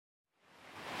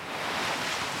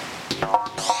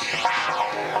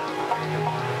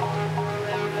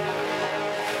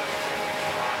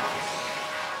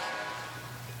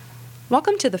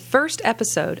Welcome to the first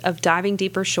episode of Diving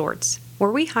Deeper Shorts,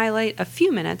 where we highlight a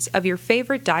few minutes of your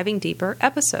favorite Diving Deeper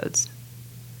episodes.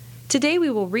 Today we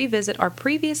will revisit our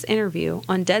previous interview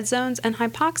on dead zones and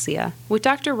hypoxia with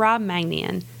Dr. Rob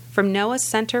Magnian from NOAA's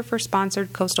Center for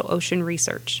Sponsored Coastal Ocean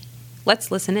Research.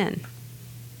 Let's listen in.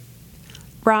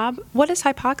 Rob, what is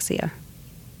hypoxia?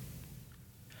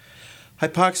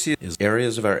 Hypoxia is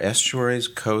areas of our estuaries,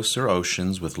 coasts, or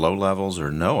oceans with low levels or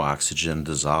no oxygen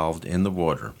dissolved in the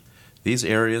water. These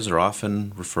areas are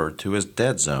often referred to as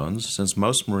dead zones, since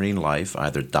most marine life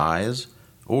either dies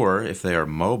or, if they are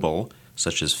mobile,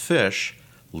 such as fish,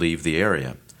 leave the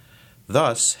area.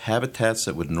 Thus, habitats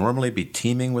that would normally be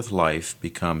teeming with life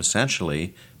become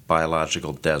essentially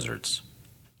biological deserts.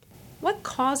 What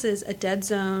causes a dead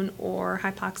zone or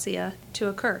hypoxia to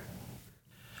occur?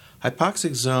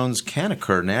 Hypoxic zones can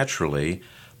occur naturally,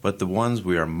 but the ones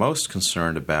we are most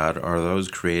concerned about are those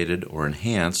created or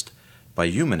enhanced by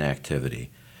human activity.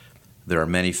 There are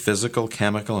many physical,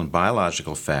 chemical, and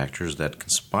biological factors that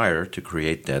conspire to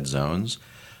create dead zones,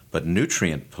 but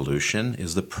nutrient pollution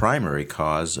is the primary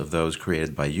cause of those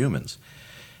created by humans.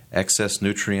 Excess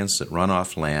nutrients that run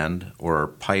off land or are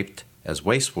piped as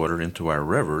wastewater into our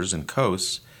rivers and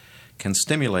coasts can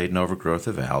stimulate an overgrowth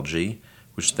of algae,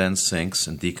 which then sinks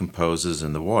and decomposes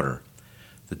in the water.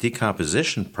 The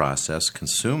decomposition process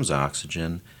consumes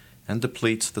oxygen and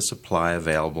depletes the supply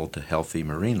available to healthy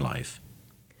marine life.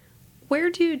 Where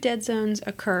do dead zones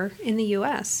occur in the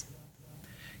U.S.?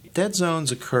 Dead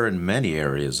zones occur in many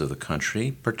areas of the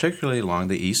country, particularly along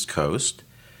the East Coast,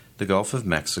 the Gulf of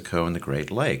Mexico, and the Great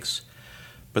Lakes.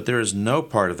 But there is no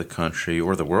part of the country,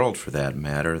 or the world for that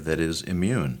matter, that is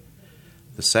immune.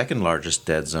 The second largest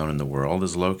dead zone in the world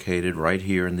is located right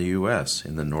here in the U.S.,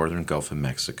 in the northern Gulf of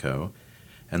Mexico,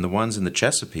 and the ones in the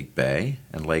Chesapeake Bay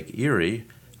and Lake Erie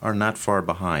are not far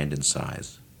behind in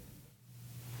size.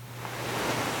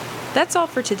 That's all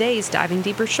for today's Diving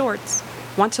Deeper Shorts.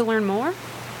 Want to learn more?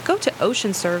 Go to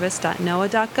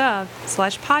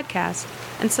oceanservice.noaa.gov/podcast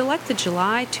and select the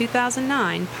July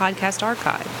 2009 podcast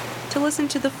archive to listen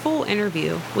to the full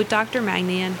interview with Dr.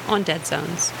 Magnian on dead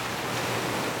zones.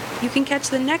 You can catch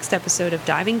the next episode of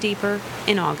Diving Deeper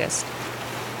in August.